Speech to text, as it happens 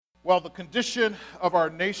Well, the condition of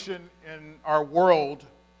our nation and our world,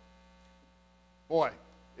 boy,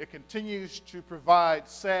 it continues to provide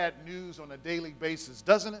sad news on a daily basis,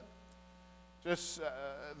 doesn't it? Just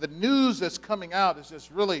the news that's coming out is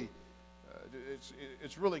just really,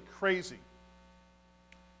 it's really crazy.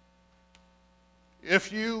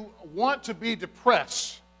 If you want to be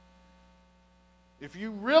depressed, if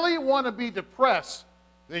you really want to be depressed,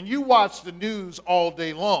 then you watch the news all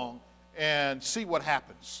day long and see what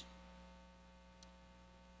happens.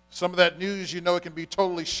 Some of that news, it can be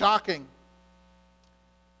totally shocking.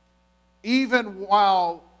 Even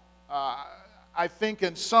while I think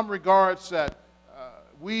in some regards that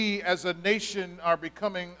we as a nation are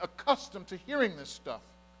becoming accustomed to hearing this stuff,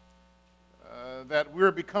 that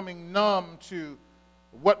we're becoming numb to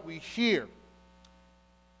what we hear.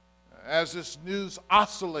 As this news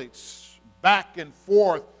oscillates back and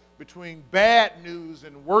forth between bad news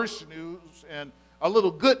and worse news and a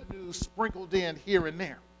little good news sprinkled in here and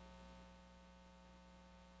there.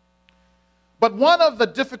 But one of the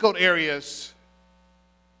difficult areas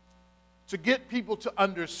to get people to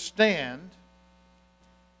understand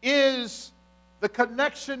is the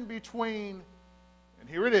connection between, and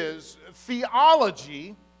here it is,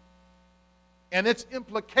 theology and its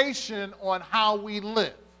implication on how we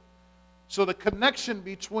live. So the connection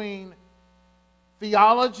between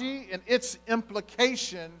theology and its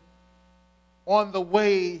implication on the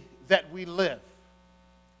way that we live.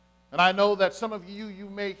 And I know that some of you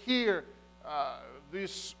may hear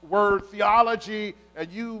this word theology, and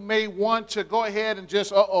you may want to go ahead and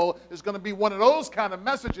just, it's going to be one of those kind of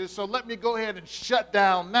messages, so let me go ahead and shut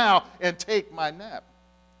down now and take my nap.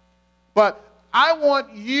 But I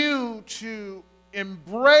want you to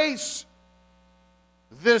embrace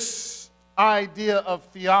this idea of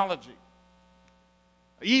theology.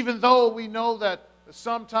 Even though we know that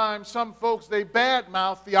sometimes some folks, they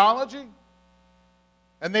badmouth theology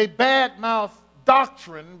and they badmouth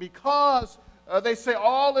doctrine because they say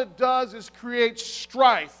all it does is create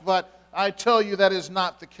strife, but I tell you that is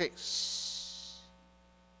not the case.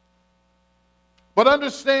 But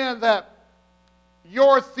understand that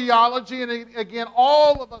your theology, and again,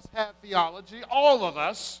 all of us have theology, all of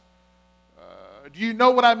us. Do you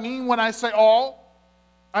know what I mean when I say all?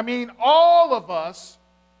 I mean all of us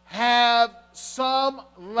have some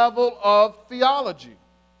level of theology.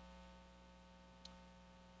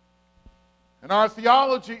 And our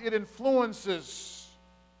theology, it influences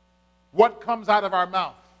what comes out of our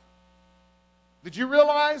mouth. Did you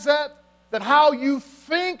realize that? That how you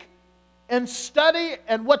think and study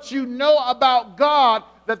and what you know about God,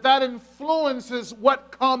 that influences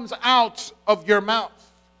what comes out of your mouth.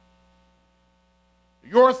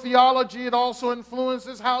 Your theology, it also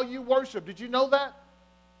influences how you worship. Did you know that?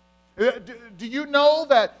 Do you know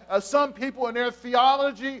that some people in their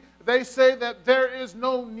theology, they say that there is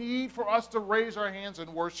no need for us to raise our hands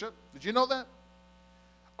and worship? Did you know that?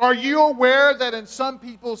 Are you aware that in some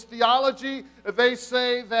people's theology, they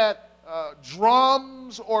say that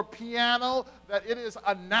drums or piano, that it is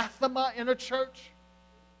anathema in a church?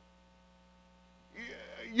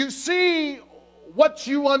 You see, what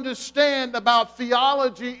you understand about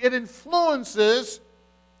theology, it influences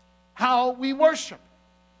how we worship.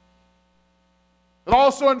 It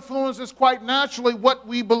also influences quite naturally what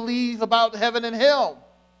we believe about heaven and hell.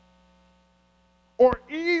 Or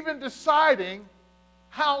even deciding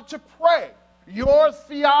how to pray. Your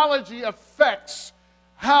theology affects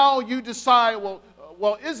how you decide,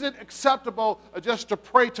 well, is it acceptable just to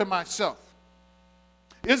pray to myself?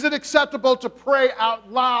 Is it acceptable to pray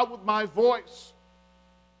out loud with my voice?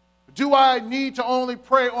 Do I need to only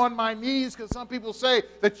pray on my knees? Because some people say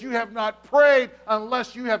that you have not prayed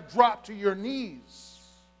unless you have dropped to your knees.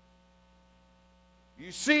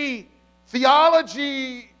 You see,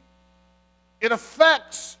 theology, it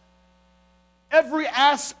affects every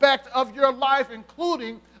aspect of your life,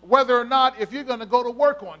 including whether or not if you're going to go to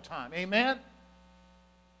work on time. Amen?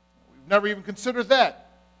 We've never even considered that.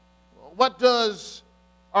 What does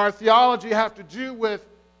our theology have to do with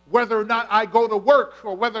whether or not I go to work,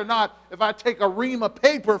 or whether or not if I take a ream of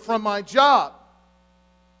paper from my job?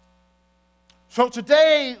 So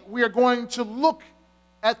today we are going to look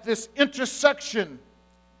at this intersection,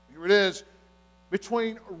 here it is,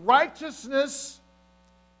 between righteousness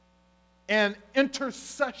and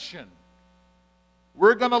intercession.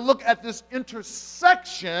 We're going to look at this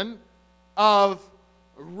intersection of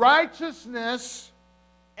righteousness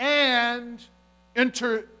and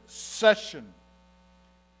intercession.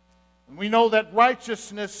 And we know that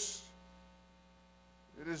righteousness,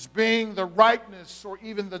 it is being the rightness or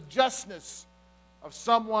even the justness of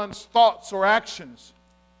someone's thoughts or actions.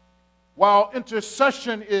 while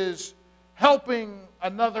intercession is helping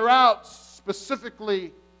another out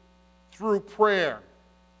specifically through prayer.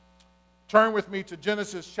 Turn with me to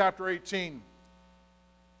Genesis chapter 18.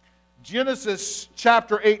 Genesis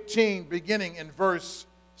chapter 18, beginning in verse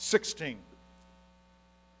 16.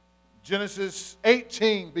 Genesis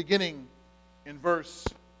 18, beginning in verse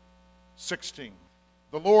 16.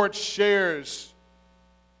 The Lord shares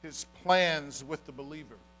his plans with the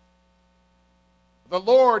believer. The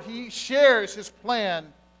Lord, he shares his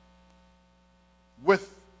plan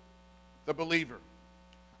with the believer.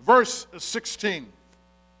 Verse 16.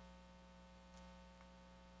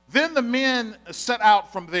 Then the men set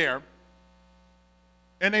out from there,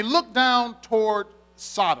 and they looked down toward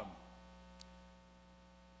Sodom.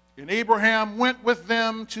 And Abraham went with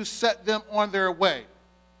them to set them on their way.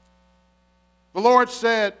 The Lord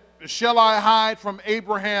said, "Shall I hide from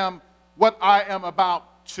Abraham what I am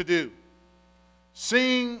about to do?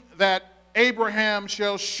 Seeing that Abraham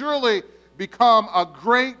shall surely become a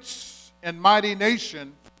great and mighty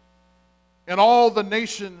nation, and all the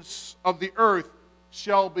nations of the earth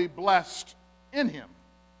shall be blessed in him.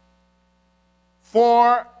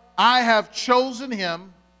 For I have chosen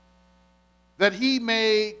him that he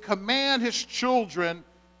may command his children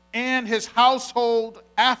and his household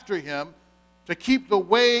after him to keep the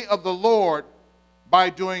way of the Lord by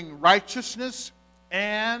doing righteousness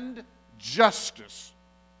and justice,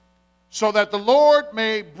 so that the Lord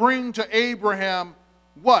may bring to Abraham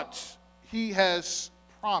what he has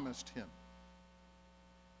promised him."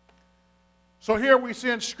 So here we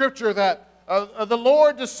see in Scripture that the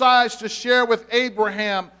Lord decides to share with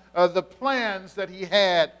Abraham the plans that he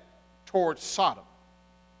had towards Sodom.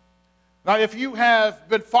 Now, if you have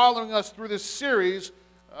been following us through this series,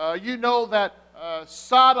 you know that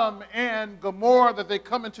Sodom and Gomorrah, that they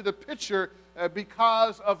come into the picture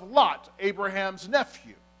because of Lot, Abraham's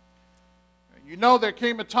nephew. You know there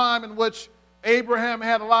came a time in which Abraham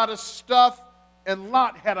had a lot of stuff and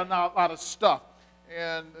Lot had a lot of stuff.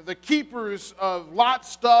 And the keepers of Lot's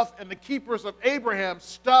stuff and the keepers of Abraham's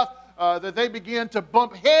stuff, that they began to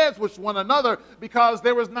bump heads with one another because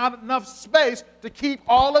there was not enough space to keep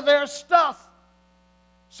all of their stuff.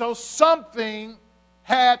 So something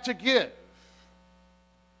had to give.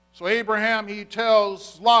 So Abraham, he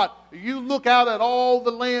tells Lot, "You look out at all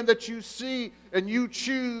the land that you see and you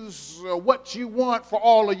choose what you want for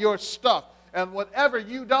all of your stuff. And whatever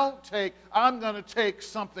you don't take, I'm going to take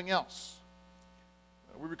something else."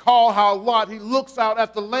 We recall how Lot, he looks out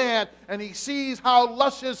at the land and he sees how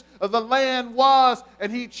luscious the land was,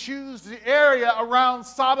 and he chooses the area around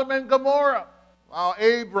Sodom and Gomorrah. While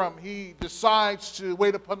Abram, he decides to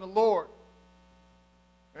wait upon the Lord.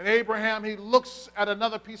 And Abraham, he looks at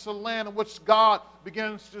another piece of land in which God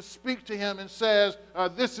begins to speak to him and says,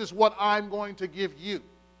 "This is what I'm going to give you."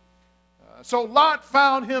 So Lot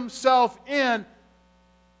found himself in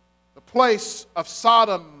the place of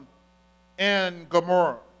Sodom and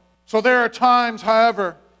Gomorrah. So there are times,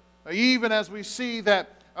 however, even as we see that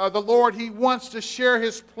the Lord, he wants to share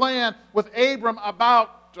his plan with Abram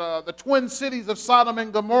about the twin cities of Sodom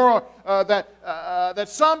and Gomorrah, that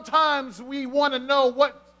sometimes we want to know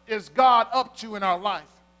what is God up to in our life.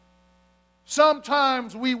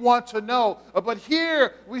 Sometimes we want to know, but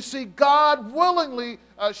here we see God willingly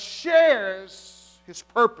shares his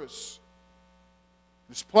purpose,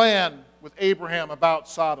 his plan with Abraham about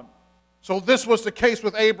Sodom. So this was the case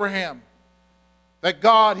with Abraham, that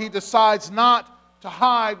God, he decides not to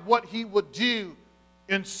hide what he would do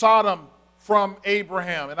in Sodom from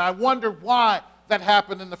Abraham. And I wonder why that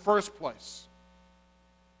happened in the first place.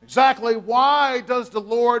 Exactly why does the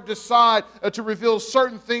Lord decide to reveal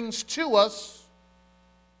certain things to us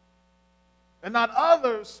and not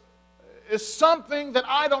others? Is something that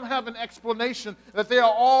I don't have an explanation, that they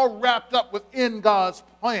are all wrapped up within God's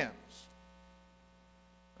plans.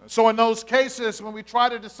 So in those cases, when we try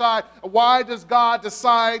to decide, why does God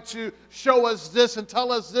decide to show us this and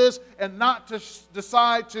tell us this and not to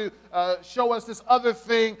decide to show us this other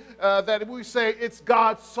thing, that we say it's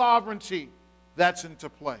God's sovereignty that's into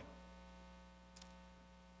play.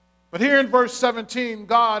 But here in verse 17,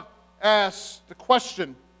 God asks the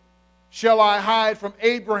question, "Shall I hide from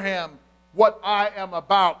Abraham what I am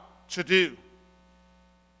about to do?"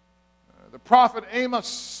 The prophet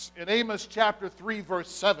Amos, in Amos chapter 3, verse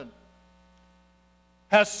 7,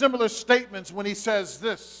 has similar statements when he says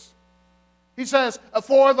this. He says,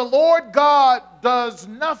 "For the Lord God does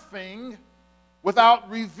nothing without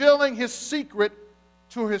revealing his secret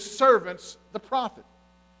to his servants, the prophet."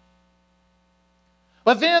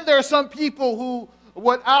 But then there are some people who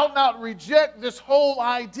would out and out reject this whole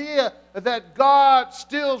idea that God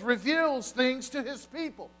still reveals things to his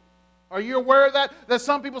people. Are you aware of that? That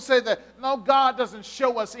some people say that, no, God doesn't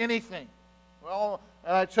show us anything. Well,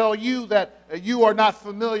 I tell you that you are not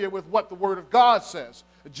familiar with what the Word of God says.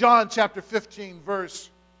 John chapter 15, verse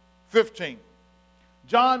 15.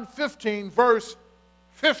 John 15, verse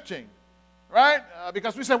 15. Right?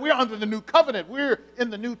 Because we said we're under the new covenant. We're in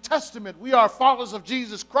the New Testament. We are followers of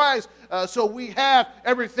Jesus Christ. So we have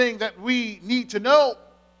everything that we need to know.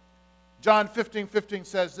 John 15:15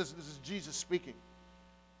 says this. This is Jesus speaking.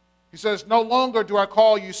 He says, "No longer do I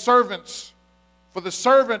call you servants, for the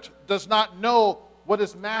servant does not know what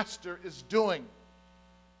his master is doing.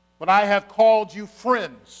 But I have called you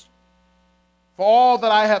friends. For all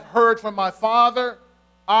that I have heard from my Father,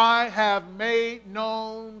 I have made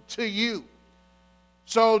known to you."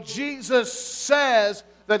 So Jesus says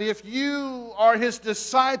that if you are his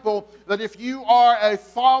disciple, that if you are a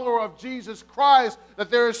follower of Jesus Christ, that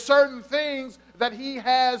there are certain things that he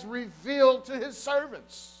has revealed to his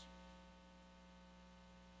servants.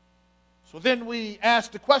 So then we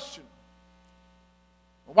ask the question,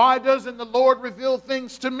 why doesn't the Lord reveal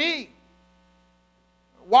things to me?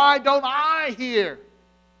 Why don't I hear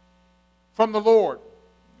from the Lord?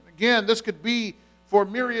 Again, this could be for a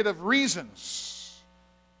myriad of reasons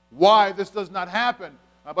why this does not happen.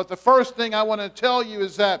 But the first thing I want to tell you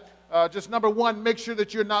is that, just number one, make sure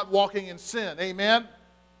that you're not walking in sin. Amen?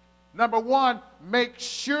 Number one, make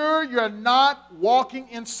sure you're not walking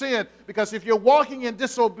in sin. Because if you're walking in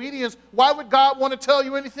disobedience, why would God want to tell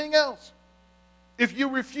you anything else? If you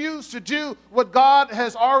refuse to do what God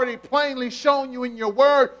has already plainly shown you in your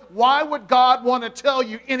word, why would God want to tell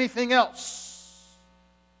you anything else?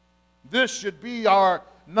 This should be our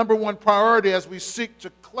number one priority as we seek to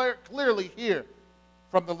clearly hear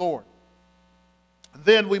from the Lord.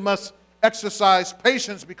 Then we must exercise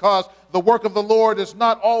patience, because the work of the Lord is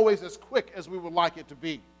not always as quick as we would like it to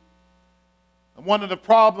be. And one of the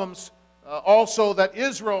problems also that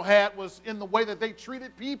Israel had was in the way that they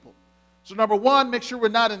treated people. So number one, make sure we're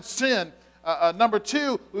not in sin. Number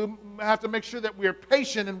two, we have to make sure that we're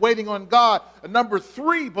patient and waiting on God. Number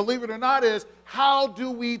three, believe it or not, is how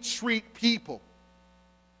do we treat people?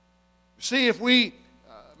 See, if we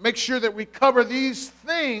make sure that we cover these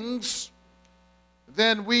things,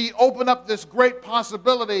 then we open up this great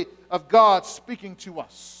possibility of God speaking to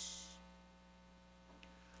us.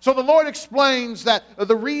 So the Lord explains that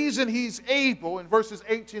the reason he's able, in verses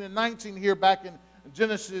 18 and 19 here back in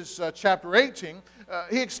Genesis chapter 18,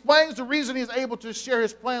 he explains the reason he's able to share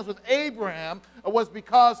his plans with Abraham was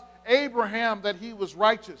because Abraham, that he was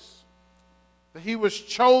righteous, that he was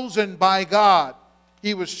chosen by God,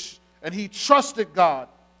 and he trusted God,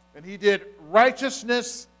 and he did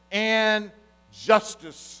righteousness and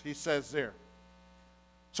justice, he says there.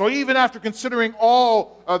 So even after considering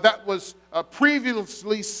all that was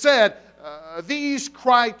previously said, these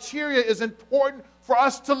criteria is important for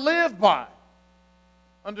us to live by.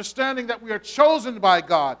 Understanding that we are chosen by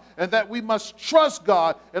God and that we must trust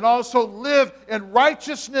God and also live in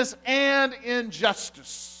righteousness and in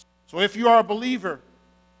justice. So if you are a believer,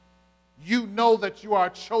 you know that you are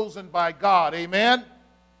chosen by God. Amen?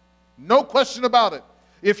 No question about it.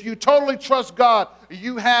 If you totally trust God,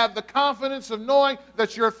 you have the confidence of knowing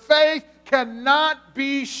that your faith cannot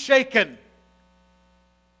be shaken.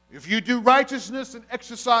 If you do righteousness and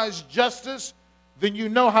exercise justice, then you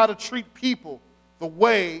know how to treat people the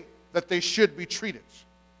way that they should be treated.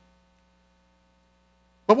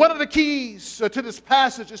 But one of the keys to this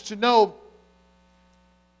passage is to know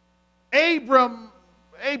Abraham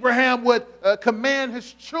would command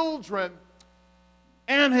his children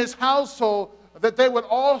and his household that they would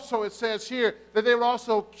also, it says here, that they would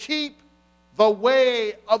also keep the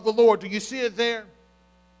way of the Lord. Do you see it there?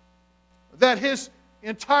 That his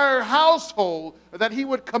entire household, that he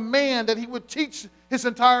would command, that he would teach his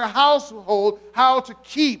entire household how to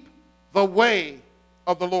keep the way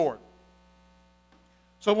of the Lord.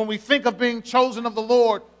 So when we think of being chosen of the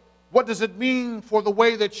Lord, what does it mean for the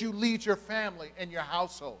way that you lead your family and your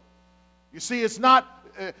household? You see, it's not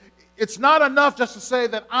enough just to say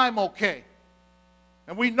that I'm okay.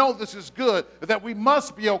 And we know this is good, that we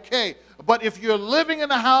must be okay. But if you're living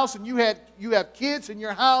in a house and you have kids in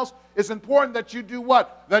your house, it's important that you do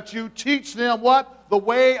what? That you teach them what? The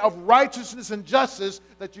way of righteousness and justice,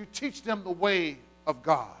 that you teach them the way of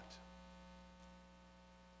God.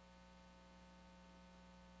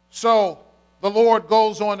 So the Lord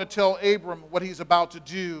goes on to tell Abram what he's about to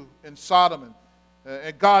do in Sodom.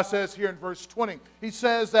 And God says here in verse 20, he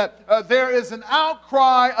says that there is an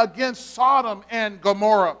outcry against Sodom and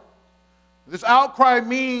Gomorrah. This outcry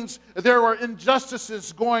means there are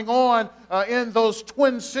injustices going on in those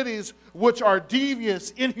twin cities which are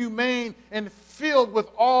devious, inhumane, and filled with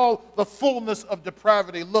all the fullness of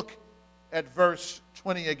depravity. Look at verse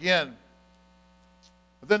 20 again.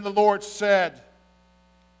 Then the Lord said,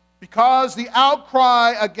 because the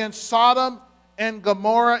outcry against Sodom and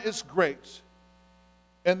Gomorrah is great,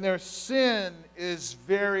 and their sin is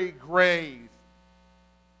very grave,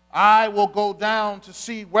 I will go down to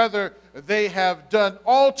see whether they have done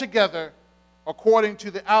altogether according to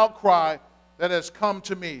the outcry that has come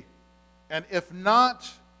to me. And if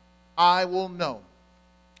not, I will know.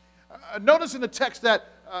 Notice in the text that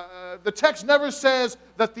the text never says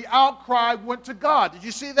that the outcry went to God. Did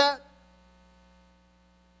you see that?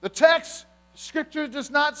 The text, Scripture does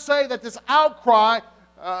not say that this outcry,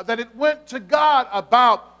 that it went to God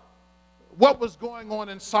about what was going on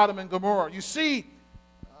in Sodom and Gomorrah. You see,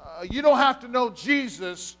 you don't have to know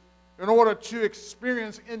Jesus in order to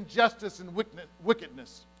experience injustice and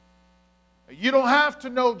wickedness. You don't have to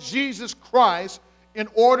know Jesus Christ in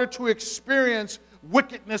order to experience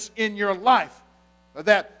wickedness in your life.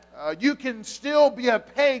 That you can still be a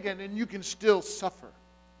pagan and you can still suffer.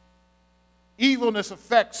 Evilness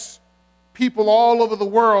affects people all over the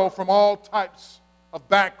world from all types of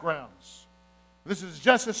backgrounds. This is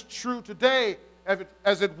just as true today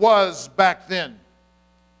as it was back then.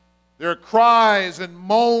 There are cries and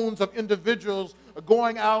moans of individuals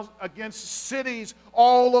going out against cities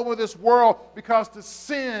all over this world because the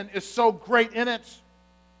sin is so great in it.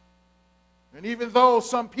 And even though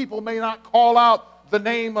some people may not call out the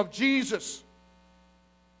name of Jesus,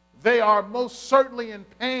 they are most certainly in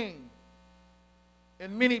pain.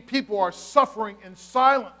 And many people are suffering in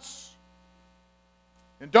silence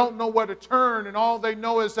and don't know where to turn, and all they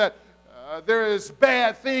know is that there is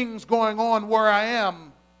bad things going on where I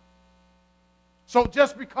am. So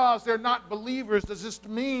just because they're not believers, does this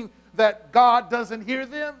mean that God doesn't hear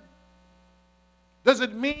them? Does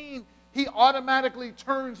it mean He automatically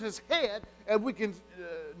turns His head? And we can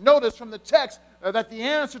notice from the text that the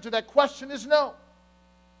answer to that question is no.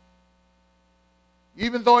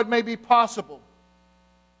 Even though it may be possible.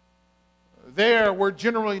 There were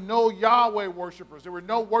generally no Yahweh worshipers. There were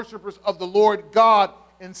no worshipers of the Lord God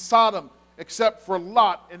in Sodom, except for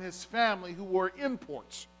Lot and his family, who were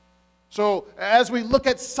imports. So as we look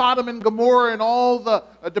at Sodom and Gomorrah and all the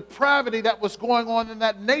depravity that was going on in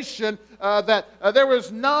that nation, there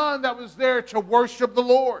was none that was there to worship the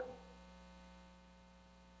Lord.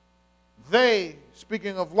 They,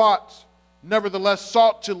 speaking of Lot, nevertheless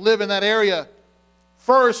sought to live in that area,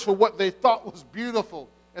 first for what they thought was beautiful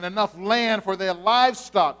and enough land for their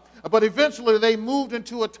livestock. But eventually they moved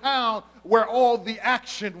into a town where all the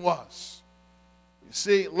action was. You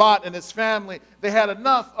see, Lot and his family, they had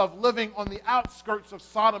enough of living on the outskirts of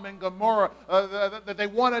Sodom and Gomorrah that they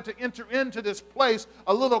wanted to enter into this place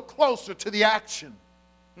a little closer to the action.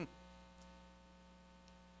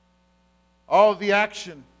 All the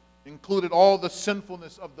action included all the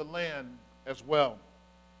sinfulness of the land as well.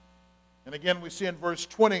 And again, we see in verse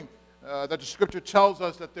 20 that the Scripture tells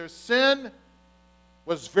us that their sin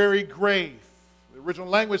was very grave. The original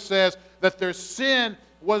language says that their sin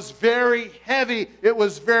was very heavy. It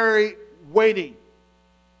was very weighty.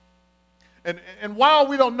 And while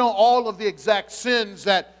we don't know all of the exact sins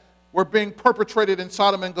that were being perpetrated in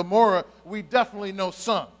Sodom and Gomorrah, we definitely know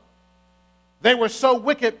some. They were so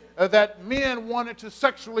wicked that men wanted to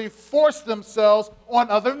sexually force themselves on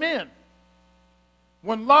other men.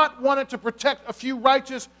 When Lot wanted to protect a few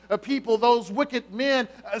righteous people, those wicked men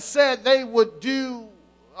said they would do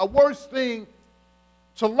a worse thing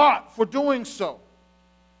to Lot for doing so.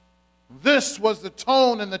 This was the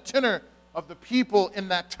tone and the tenor of the people in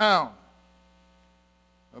that town.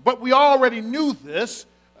 But we already knew this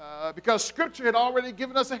because Scripture had already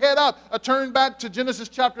given us a head up. Turn back to Genesis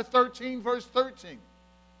chapter 13, verse 13.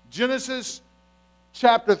 Genesis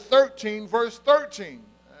chapter 13, verse 13.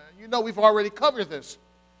 You know we've already covered this.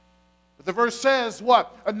 But the verse says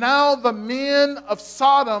what? Now the men of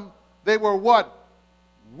Sodom, they were what?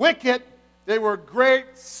 Wicked. They were great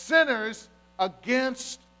sinners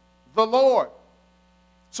against the Lord.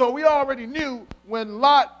 So we already knew when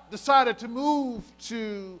Lot decided to move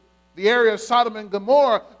to the area of Sodom and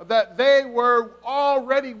Gomorrah that they were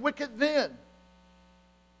already wicked then.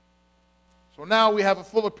 So now we have a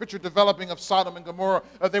fuller picture developing of Sodom and Gomorrah.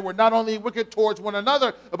 They were not only wicked towards one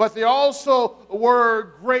another, but they also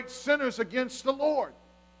were great sinners against the Lord.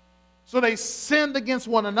 So they sinned against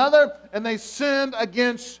one another and they sinned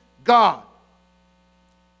against God.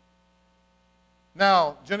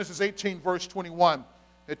 Now, Genesis 18, verse 21,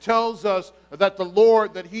 it tells us that the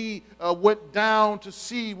Lord, that He went down to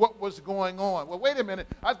see what was going on. Well, wait a minute.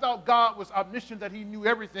 I thought God was omniscient, that He knew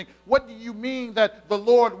everything. What do you mean that the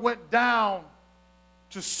Lord went down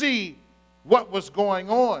to see what was going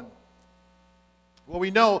on. Well,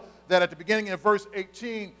 we know that at the beginning of verse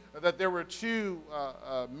 18, that there were two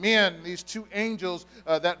men, these two angels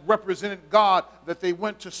that represented God, that they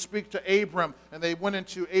went to speak to Abram, and they went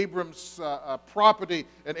into Abram's property,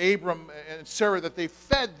 and Abram and Sarah, that they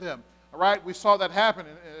fed them. All right, we saw that happen.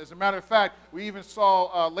 And as a matter of fact, we even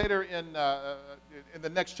saw later in the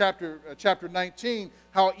next chapter, chapter 19,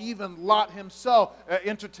 how even Lot himself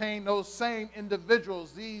entertained those same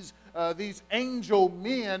individuals, these angel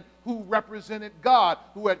men who represented God,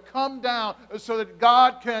 who had come down so that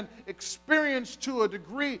God can experience to a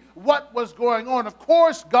degree what was going on. Of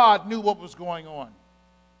course, God knew what was going on.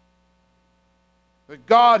 But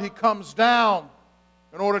God, He comes down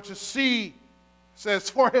in order to see,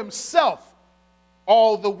 says, for Himself,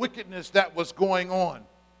 all the wickedness that was going on.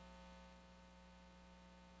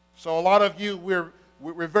 So a lot of you,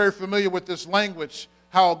 we're very familiar with this language,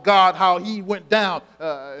 how He went down.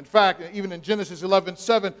 In fact, even in Genesis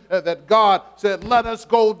 11:7, that God said, let us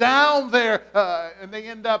go down there. And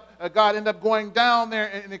God ended up going down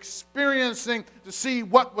there and experiencing to see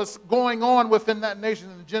what was going on within that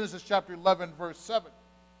nation in Genesis chapter 11, verse 7.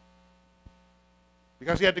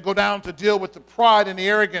 Because He had to go down to deal with the pride and the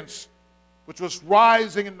arrogance which was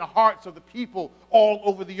rising in the hearts of the people all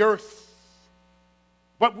over the earth.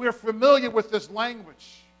 But we're familiar with this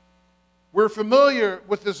language. We're familiar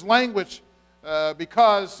with this language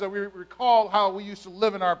because we recall how we used to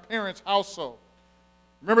live in our parents' household.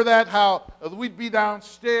 Remember that? How we'd be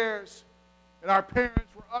downstairs and our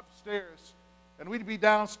parents were upstairs. And we'd be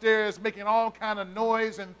downstairs making all kind of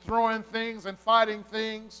noise and throwing things and fighting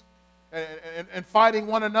things and fighting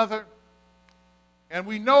one another. And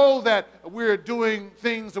we know that we're doing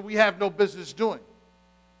things that we have no business doing.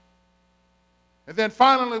 And then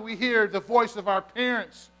finally we hear the voice of our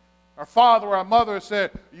parents. Our father or our mother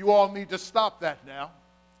said, you all need to stop that now.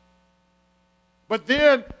 But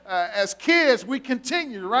then, as kids, we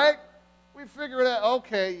continue, right? We figure out,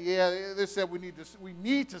 okay, yeah, they said we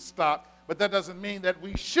need to stop, but that doesn't mean that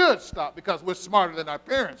we should stop because we're smarter than our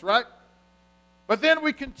parents, right? But then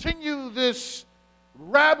we continue this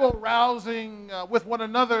rabble-rousing with one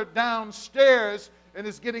another downstairs, and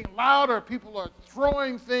it's getting louder. People are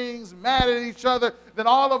throwing things, mad at each other. Then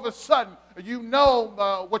all of a sudden, you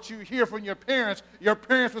know what you hear from your parents. Your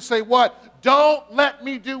parents will say what? Don't let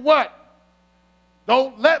me do what?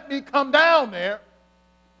 Don't let me come down there.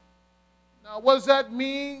 Now, what does that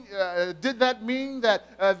mean? Did that mean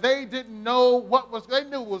that they didn't know they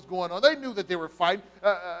knew what was going on. They knew that they were fighting.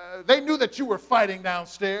 They knew that you were fighting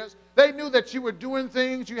downstairs. They knew that you were doing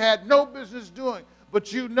things you had no business doing.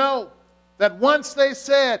 But you know that once they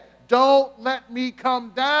said, don't let me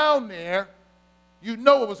come down there, you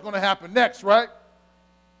know what was going to happen next, right?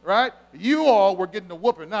 Right? You all were getting a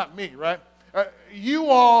whooping, not me, right? You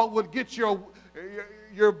all would get your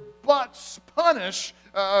butts punished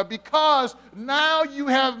because now you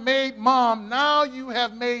have made mom, now you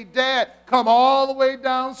have made dad come all the way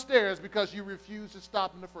downstairs because you refused to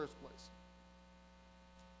stop in the first place.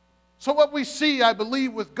 So what we see, I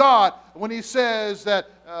believe, with God when He says that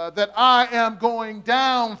I am going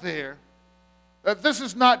down there, that this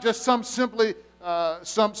is not just some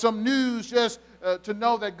news just to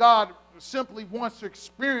know that God simply wants to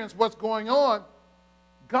experience what's going on.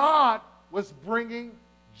 God was bringing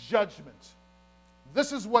judgment.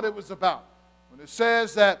 This is what it was about. When it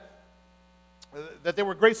says that there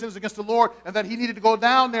were great sins against the Lord and that He needed to go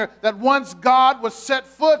down there, that once God was set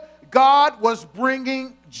foot, God was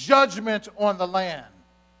bringing judgment on the land.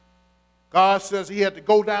 God says He had to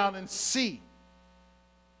go down and see,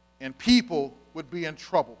 and people would be in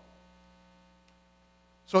trouble.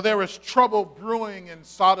 So there was trouble brewing in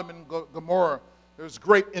Sodom and Gomorrah. There was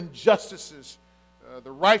great injustices.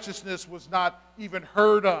 The righteousness was not even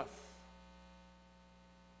heard of.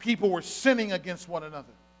 People were sinning against one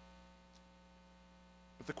another.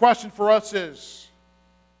 But the question for us is,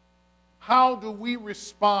 how do we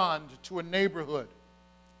respond to a neighborhood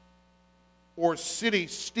or city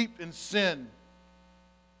steeped in sin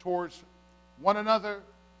towards one another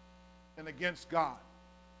and against God?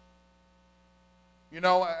 You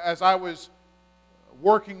know, as I was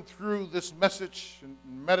working through this message and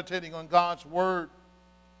meditating on God's Word,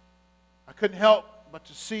 I couldn't help but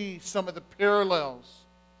to see some of the parallels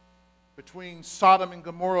between Sodom and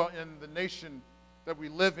Gomorrah and the nation that we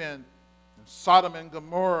live in, and Sodom and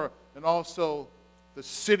Gomorrah, and also the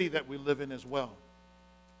city that we live in as well.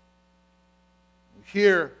 We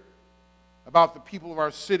hear about the people of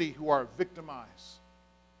our city who are victimized.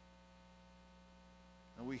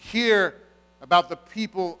 And we hear about the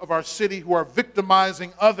people of our city who are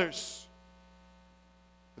victimizing others.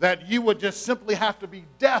 That you would just simply have to be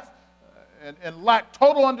deaf and lack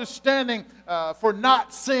total understanding for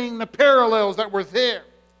not seeing the parallels that were there.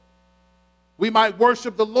 We might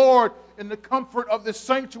worship the Lord in the comfort of this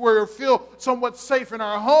sanctuary or feel somewhat safe in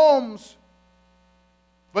our homes,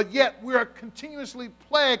 but yet we are continuously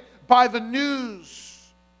plagued by the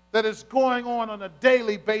news that is going on a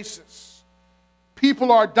daily basis.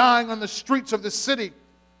 People are dying on the streets of the city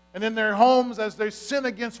and in their homes as they sin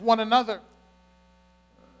against one another.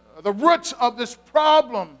 The root of this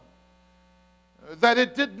problem, that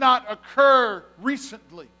it did not occur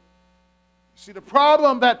recently. See, the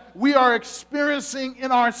problem that we are experiencing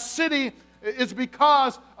in our city is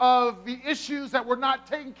because of the issues that were not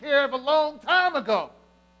taken care of a long time ago.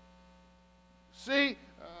 See,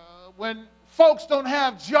 when folks don't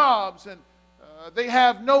have jobs and they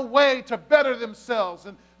have no way to better themselves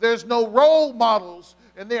and there's no role models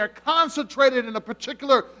and they are concentrated in a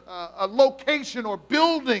particular location or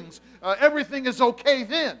buildings, everything is okay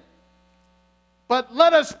then. But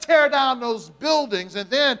let us tear down those buildings, and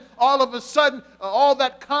then all of a sudden, all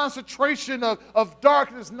that concentration of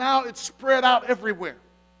darkness, now it's spread out everywhere.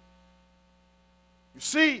 You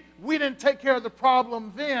see, we didn't take care of the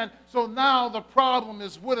problem then, so now the problem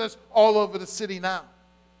is with us all over the city now.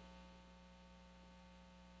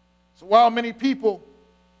 So while many people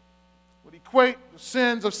would equate the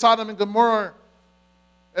sins of Sodom and Gomorrah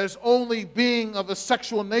as only being of a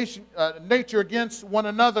sexual nature against one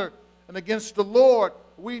another and against the Lord,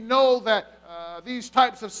 we know that these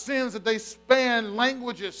types of sins, that they span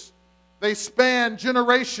languages, they span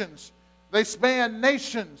generations, they span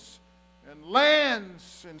nations and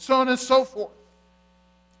lands and so on and so forth.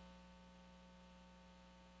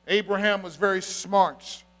 Abraham was very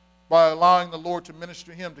smart by allowing the Lord to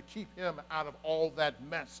minister to him, to keep him out of all that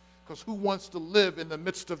mess, because who wants to live in the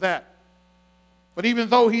midst of that? But even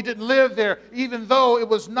though he didn't live there, even though it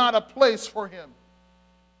was not a place for him,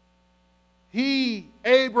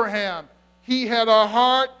 Abraham, he had a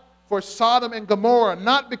heart for Sodom and Gomorrah,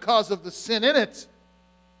 not because of the sin in it,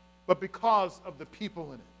 but because of the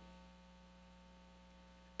people in it.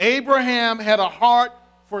 Abraham had a heart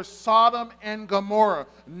for Sodom and Gomorrah,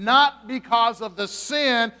 not because of the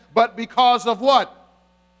sin, but because of what?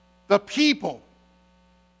 The people.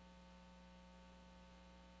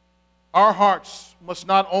 Our hearts must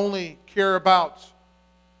not only care about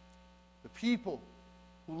the people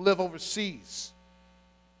who live overseas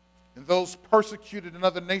and those persecuted in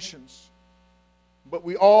other nations, but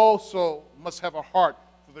we also must have a heart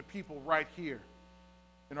for the people right here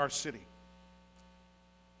in our city.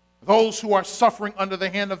 Those who are suffering under the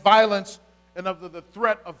hand of violence and under the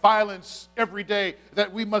threat of violence every day,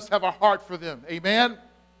 that we must have a heart for them. Amen?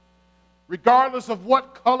 Regardless of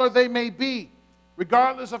what color they may be,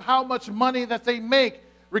 regardless of how much money that they make,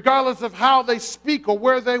 regardless of how they speak or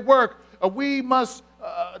where they work, we must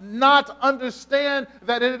not understand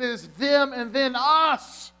that it is them and then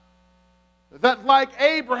us. That like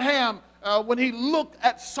Abraham, when he looked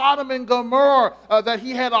at Sodom and Gomorrah, that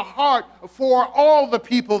he had a heart for all the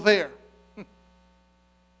people there. In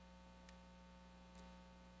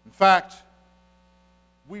fact,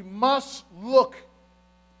 we must look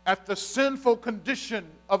at the sinful condition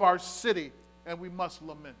of our city and we must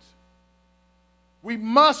lament. We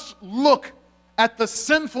must look at the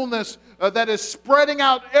sinfulness that is spreading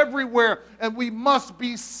out everywhere, and we must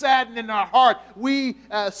be saddened in our heart. We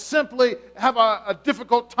simply have a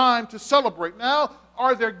difficult time to celebrate. Now,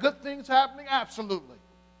 are there good things happening? Absolutely.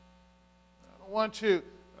 I don't want to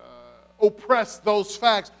oppress those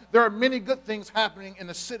facts. There are many good things happening in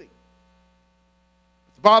the city.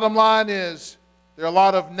 The bottom line is there are a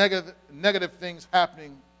lot of negative things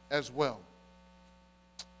happening as well.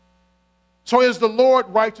 So is the Lord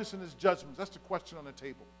righteous in his judgments? That's the question on the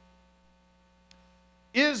table.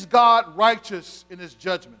 Is God righteous in his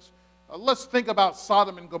judgments? Let's think about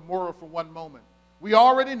Sodom and Gomorrah for one moment. We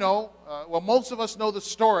already know, most of us know the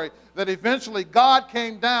story, that eventually God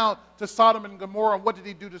came down to Sodom and Gomorrah. And what did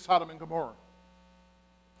he do to Sodom and Gomorrah?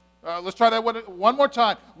 Let's try that one more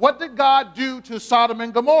time. What did God do to Sodom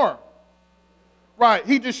and Gomorrah? Right,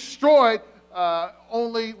 he destroyed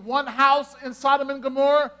only one house in Sodom and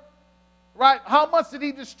Gomorrah. Right? How much did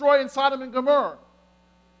he destroy in Sodom and Gomorrah?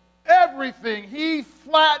 Everything. He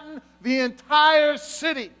flattened the entire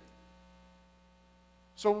city.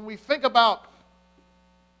 So when we think about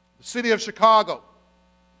the city of Chicago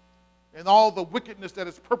and all the wickedness that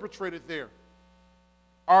is perpetrated there,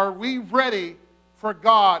 are we ready for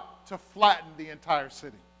God to flatten the entire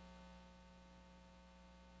city?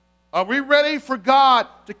 Are we ready for God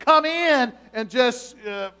to come in and just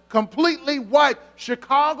completely wipe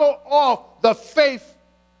Chicago off the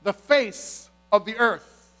face of the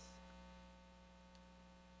earth?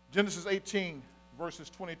 Genesis 18, verses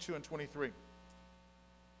 22 and 23.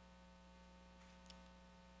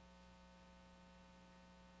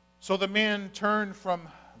 So the men turned from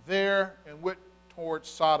there and went towards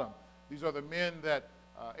Sodom. These are the men that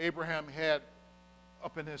Abraham had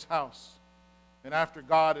up in his house. And after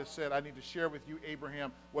God has said, I need to share with you,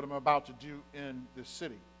 Abraham, what I'm about to do in this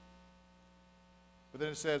city. But then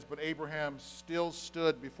it says, but Abraham still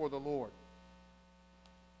stood before the Lord.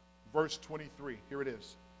 Verse 23, here it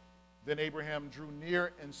is. Then Abraham drew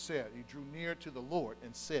near and said, he drew near to the Lord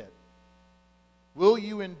and said, will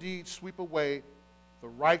you indeed sweep away the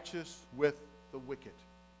righteous with the wicked?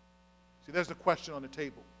 See, there's the question on the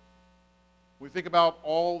table. We think about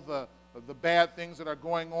all the bad things that are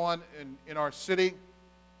going on in our city.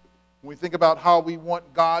 We think about how we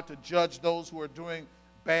want God to judge those who are doing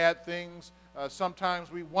bad things.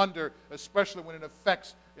 Sometimes we wonder, especially when it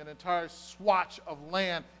affects an entire swatch of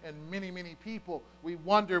land and many, many people, we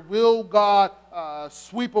wonder, will God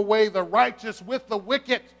sweep away the righteous with the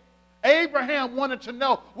wicked? Abraham wanted to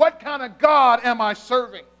know, what kind of God am I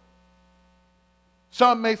serving?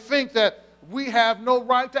 Some may think that we have no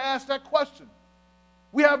right to ask that question.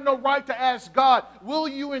 We have no right to ask God, will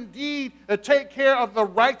you indeed take care of the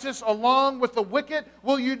righteous along with the wicked?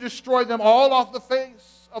 Will you destroy them all off the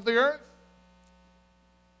face of the earth?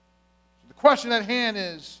 The question at hand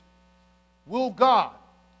is, will God,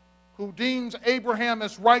 who deems Abraham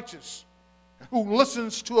as righteous, who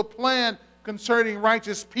listens to a plan concerning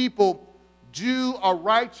righteous people, do a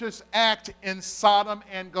righteous act in Sodom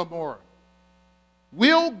and Gomorrah?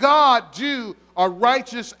 Will God do a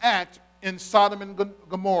righteous act in Sodom and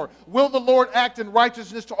Gomorrah? Will the Lord act in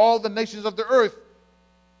righteousness to all the nations of the earth,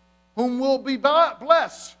 whom will be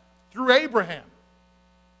blessed through Abraham?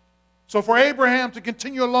 So for Abraham to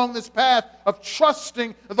continue along this path of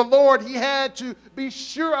trusting the Lord, he had to be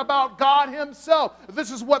sure about God himself.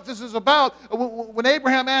 This is what this is about. When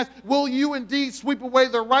Abraham asked, will you indeed sweep away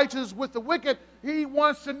the righteous with the wicked? He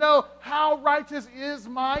wants to know, how righteous is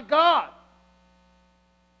my God?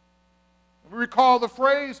 We recall the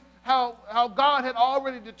phrase, how God had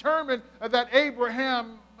already determined that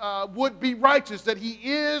Abraham would be righteous, that he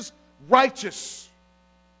is righteous.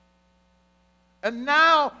 And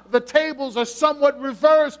now the tables are somewhat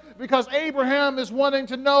reversed because Abraham is wanting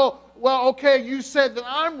to know, well, okay, you said that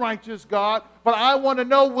I'm righteous, God, but I want to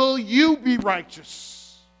know, will you be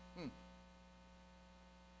righteous?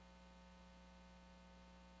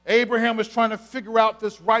 Abraham was trying to figure out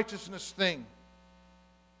this righteousness thing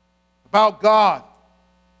about God.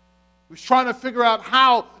 He was trying to figure out,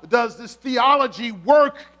 how does this theology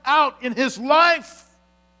work out in his life?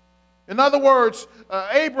 In other words,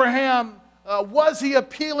 Abraham, was he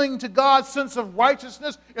appealing to God's sense of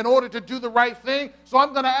righteousness in order to do the right thing? So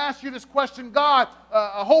I'm going to ask you this question, God,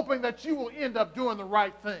 hoping that you will end up doing the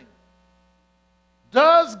right thing.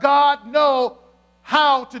 Does God know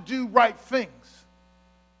how to do right things?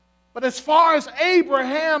 But as far as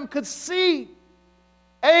Abraham could see,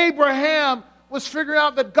 Abraham was figuring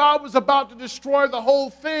out that God was about to destroy the whole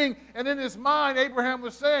thing. And in his mind, Abraham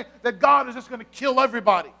was saying that God is just going to kill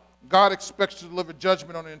everybody. God expects to deliver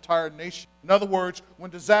judgment on an entire nation. In other words, when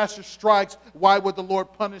disaster strikes, why would the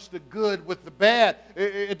Lord punish the good with the bad?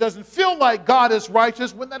 It doesn't feel like God is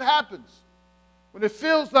righteous when that happens. When it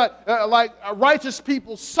feels like righteous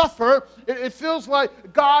people suffer, it feels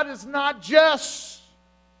like God is not just.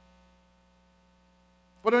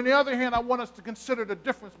 But on the other hand, I want us to consider the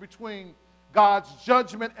difference between God's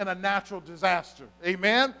judgment and a natural disaster.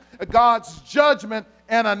 Amen? God's judgment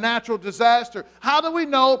and a natural disaster. How do we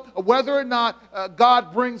know whether or not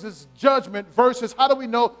God brings his judgment versus how do we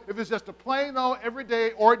know if it's just a plain old,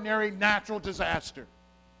 everyday, ordinary, natural disaster?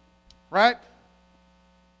 Right?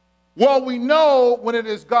 Well, we know when it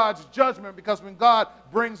is God's judgment because when God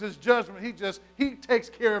brings his judgment, he takes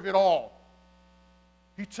care of it all.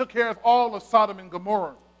 He took care of all of Sodom and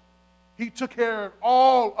Gomorrah. He took care of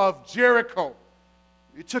all of Jericho.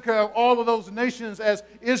 He took care of all of those nations as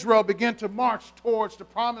Israel began to march towards the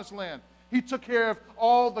promised land. He took care of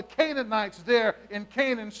all the Canaanites there in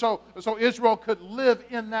Canaan so Israel could live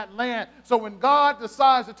in that land. So when God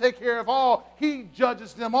decides to take care of all, he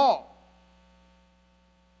judges them all.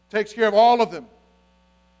 Takes care of all of them.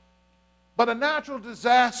 But a natural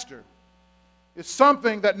disaster is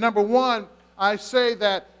something that, number one, I say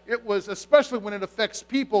that it was, especially when it affects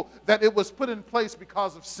people, that it was put in place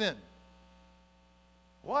because of sin.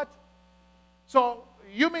 What? So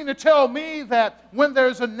you mean to tell me that when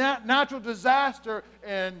there's a natural disaster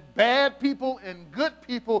and bad people and good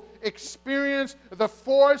people experience the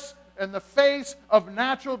force and the face of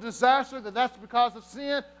natural disaster, that that's because of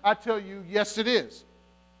sin? I tell you, yes it is.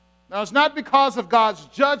 Now, it's not because of God's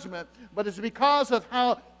judgment, but it's because of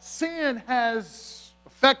how sin has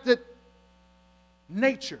affected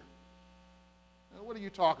nature. Now, what are you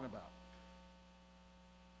talking about?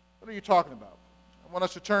 What are you talking about? I want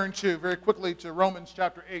us to turn very quickly to Romans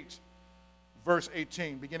chapter 8, verse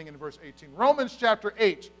 18, beginning in verse 18. Romans chapter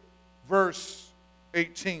 8, verse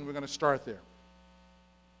 18. We're going to start there.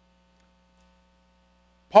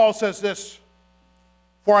 Paul says this,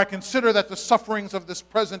 "For I consider that the sufferings of this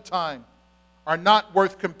present time are not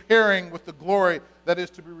worth comparing with the glory that is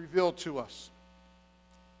to be revealed to us."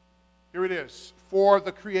 Here it is. "For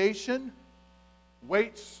the creation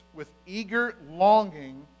waits with eager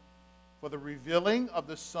longing for the revealing of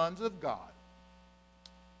the sons of God.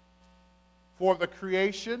 For the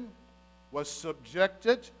creation was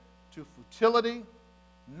subjected to futility,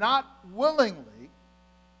 not willingly,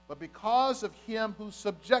 but because of him who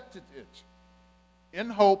subjected it,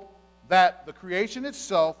 in hope that the creation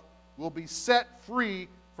itself will be set free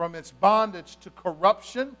from its bondage to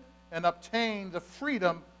corruption and obtain the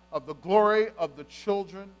freedom of the glory of the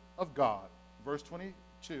children of God." Verse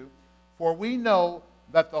 22, "For we know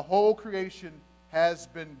that the whole creation has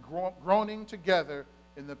been groaning together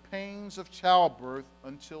in the pains of childbirth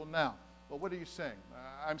until now." Well, what are you saying?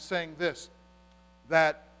 I'm saying this,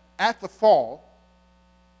 that at the fall,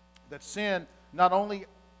 that sin not only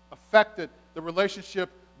affected the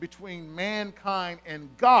relationship between mankind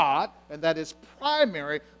and God, and that is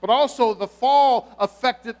primary, but also the fall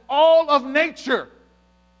affected all of nature.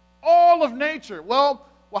 All of nature. Well,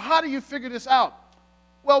 how do you figure this out?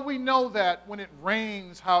 Well, we know that when it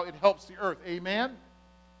rains, how it helps the earth. Amen?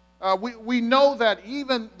 We know that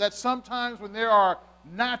even that sometimes when there are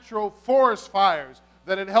natural forest fires,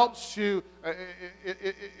 that it helps to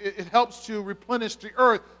replenish the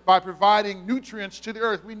earth by providing nutrients to the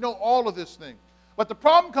earth. We know all of this thing. But the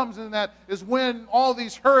problem comes in that is when all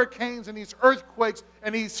these hurricanes and these earthquakes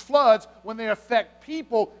and these floods, when they affect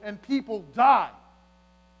people and people die.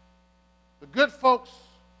 The good folks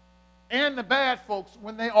and the bad folks,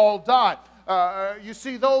 when they all die. You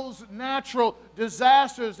see, those natural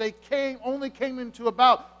disasters, they only came into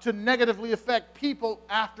about to negatively affect people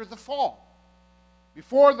after the fall.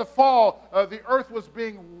 Before the fall, the earth was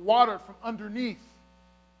being watered from underneath.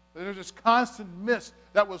 There was this constant mist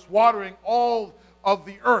that was watering all of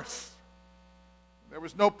the earth. There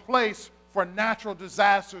was no place for natural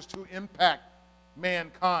disasters to impact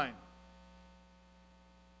mankind.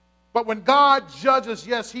 But when God judges,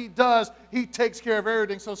 yes, He does. He takes care of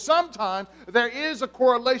everything. So sometimes there is a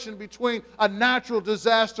correlation between a natural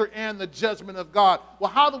disaster and the judgment of God.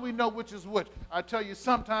 Well, how do we know which is which? I tell you,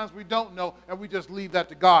 sometimes we don't know, and we just leave that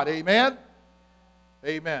to God. Amen?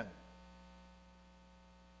 Amen.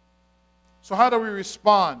 So how do we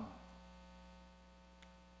respond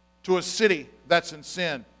to a city that's in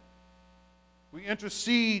sin? We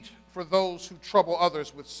intercede for those who trouble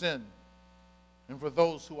others with sin, and for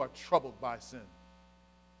those who are troubled by sin.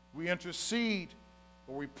 We intercede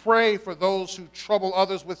or we pray for those who trouble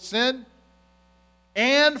others with sin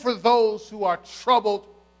and for those who are troubled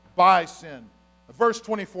by sin. Verse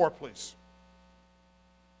 24, please.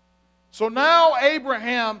 "So now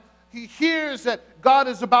Abraham, he hears that God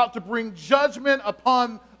is about to bring judgment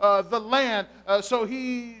upon the land, so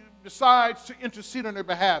he decides to intercede on their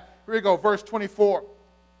behalf." Here we go, verse 24.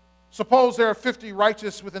 "Suppose there are 50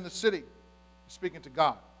 righteous within the city," speaking to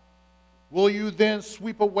God. "Will you then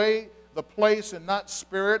sweep away the place and not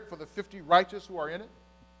spare it for the 50 righteous who are in it?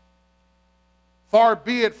 Far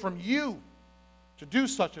be it from you to do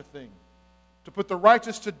such a thing, to put the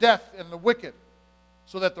righteous to death and the wicked,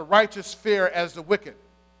 so that the righteous fare as the wicked.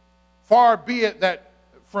 Far be that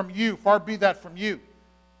from you.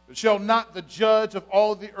 Shall not the judge of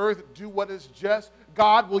all the earth do what is just?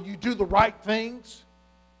 God, will you do the right things?"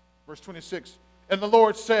 Verse 26. "And the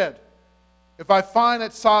Lord said, if I find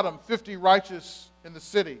at Sodom 50 righteous in the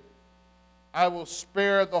city, I will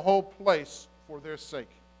spare the whole place for their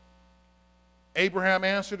sake. Abraham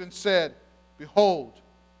answered and said, Behold,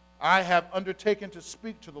 I have undertaken to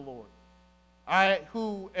speak to the Lord, I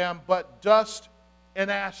who am but dust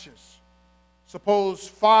and ashes. Suppose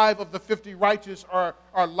 5 of the 50 righteous are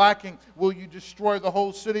lacking. Will you destroy the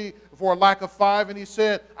whole city for a lack of 5? And he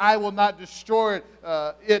said, I will not destroy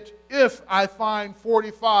it if I find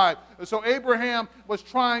 45. So Abraham was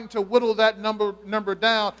trying to whittle that number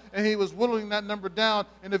down, and he was whittling that number down,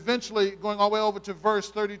 and eventually, going all the way over to verse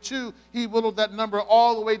 32, he whittled that number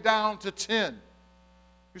all the way down to 10.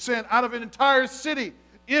 You're saying, out of an entire city,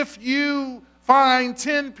 if you find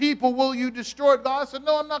 10 people, will you destroy it? God said,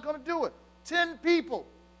 no, I'm not going to do it. 10 people.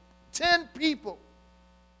 10 people.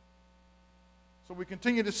 So we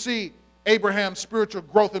continue to see Abraham's spiritual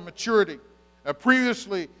growth and maturity.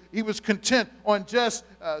 Previously, he was content on just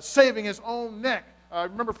saving his own neck.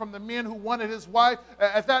 Remember from the men who wanted his wife?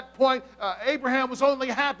 At that point, Abraham was only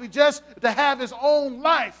happy just to have his own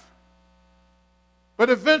life. But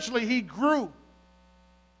eventually he grew.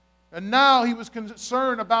 And now he was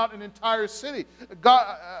concerned about an entire city.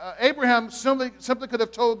 Abraham simply could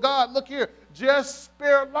have told God, look here, just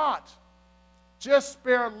spare Lot. Just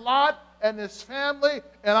spare Lot and his family,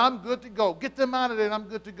 and I'm good to go. Get them out of there, and I'm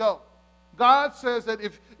good to go. God says that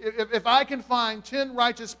if I can find 10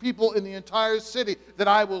 righteous people in the entire city, that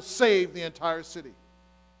I will save the entire city.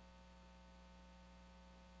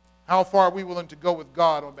 How far are we willing to go with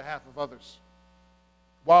God on behalf of others?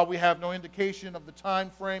 While we have no indication of the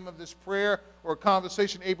time frame of this prayer or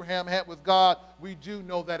conversation Abraham had with God, we do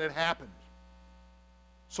know that it happened.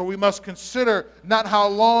 So we must consider not how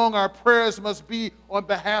long our prayers must be on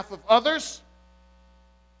behalf of others,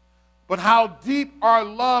 but how deep our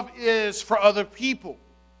love is for other people,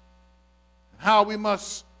 and how we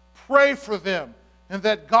must pray for them, and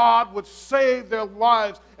that God would save their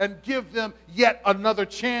lives and give them yet another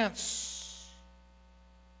chance.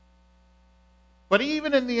 But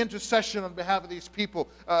even in the intercession on behalf of these people,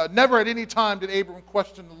 never at any time did Abram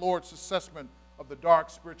question the Lord's assessment of the dark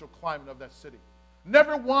spiritual climate of that city.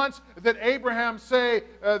 Never once did Abraham say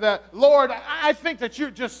that, Lord, I think that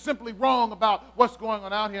you're just simply wrong about what's going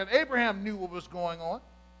on out here. And Abraham knew what was going on.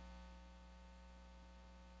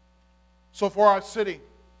 So for our city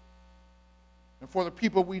and for the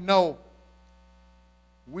people we know,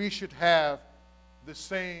 we should have the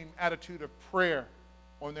same attitude of prayer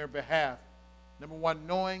on their behalf. Number one,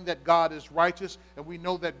 knowing that God is righteous, and we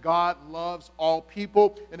know that God loves all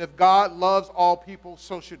people. And if God loves all people,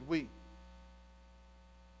 so should we.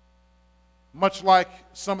 Much like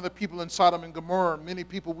some of the people in Sodom and Gomorrah, many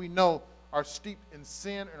people we know are steeped in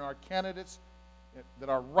sin and are candidates that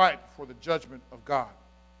are ripe for the judgment of God.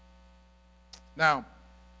 Now,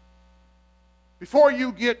 before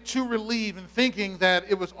you get too relieved in thinking that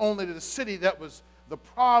it was only the city that was the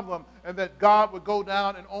problem and that God would go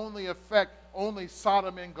down and only affect only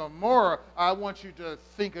Sodom and Gomorrah, I want you to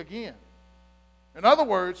think again. In other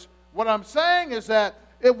words, what I'm saying is that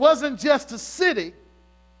it wasn't just a city,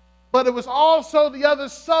 but it was also the other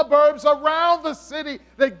suburbs around the city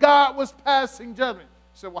that God was passing judgment.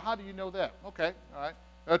 You say, well, how do you know that? Okay, all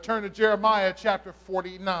right. Turn to Jeremiah chapter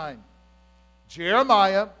 49.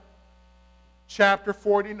 Jeremiah chapter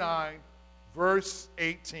 49, verse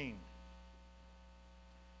 18.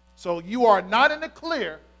 So you are not in the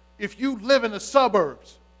clear if you live in the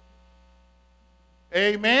suburbs.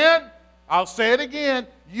 Amen? I'll say it again.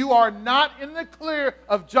 You are not in the clear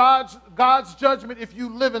of God's judgment if you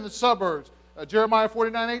live in the suburbs. Jeremiah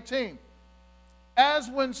 49:18. As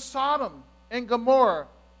when Sodom and Gomorrah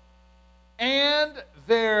and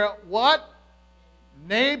their what?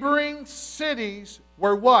 Neighboring cities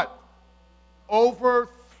were what?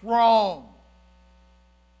 Overthrown.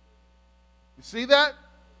 You see that?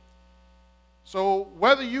 So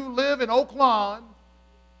whether you live in Oak Lawn,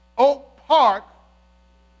 Oak Park,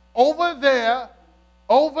 over there,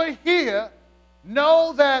 over here,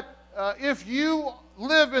 know that if you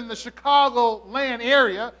live in the Chicagoland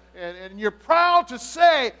area, and you're proud to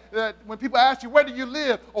say that when people ask you, where do you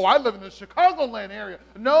live? Oh, I live in the Chicagoland area.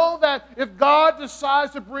 Know that if God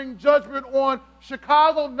decides to bring judgment on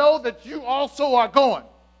Chicago, know that you also are going.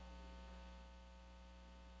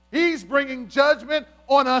 He's bringing judgment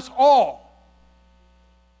on us all.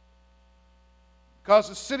 Because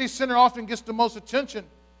the city center often gets the most attention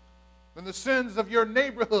than the sins of your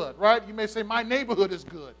neighborhood, right? You may say, my neighborhood is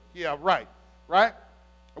good. Yeah, right?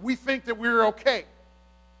 We think that we're okay.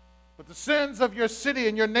 But the sins of your city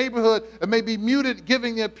and your neighborhood may be muted,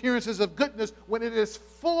 giving the appearances of goodness when it is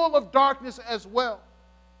full of darkness as well.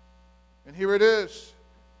 And here it is.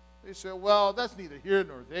 They say, well, that's neither here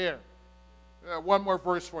nor there. One more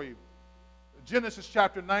verse for you. Genesis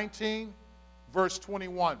chapter 19, verse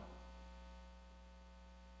 21.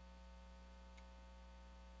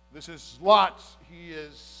 This is Lot. He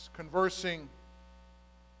is conversing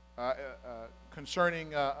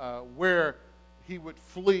concerning where he would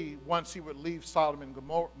flee once he would leave Sodom and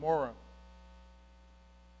Gomorrah.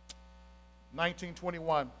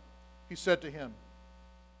 19:21. He said to him,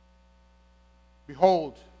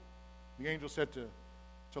 behold, the angel said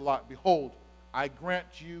to Lot, behold, I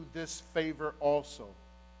grant you this favor also.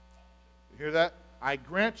 You hear that? I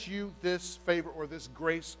grant you this favor or this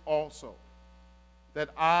grace also, that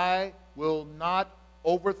I will not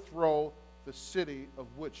overthrow the city of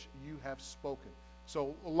which you have spoken.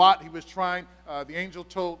 So Lot, he was trying, the angel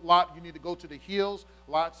told Lot, you need to go to the hills.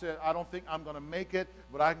 Lot said, I don't think I'm going to make it,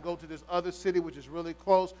 but I can go to this other city, which is really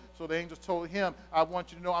close. So the angel told him, I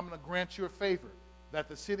want you to know I'm going to grant you a favor, that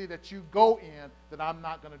the city that you go in, that I'm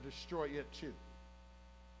not going to destroy it too.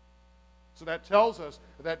 So that tells us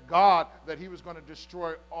that God, that he was going to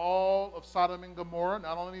destroy all of Sodom and Gomorrah,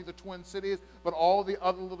 not only the twin cities, but all the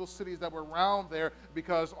other little cities that were around there,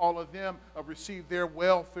 because all of them received their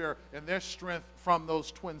welfare and their strength from those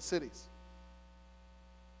twin cities.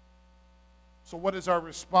 So what is our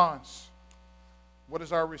response? What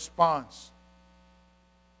is our response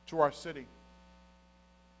to our city?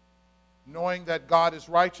 Knowing that God is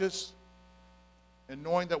righteous, and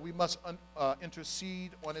knowing that we must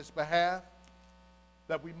intercede on his behalf,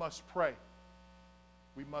 that we must pray.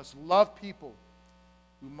 We must love people.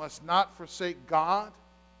 We must not forsake God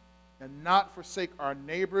and not forsake our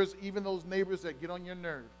neighbors, even those neighbors that get on your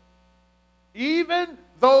nerve. Even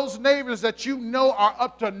those neighbors that you know are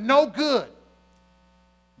up to no good.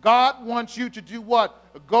 God wants you to do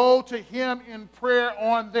what? Go to him in prayer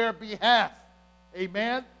on their behalf.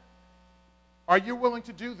 Amen? Are you willing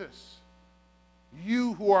to do this?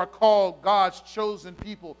 You who are called God's chosen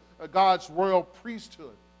people, God's royal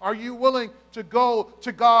priesthood. Are you willing to go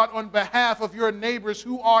to God on behalf of your neighbors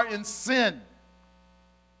who are in sin?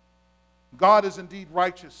 God is indeed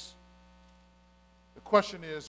righteous. The question is,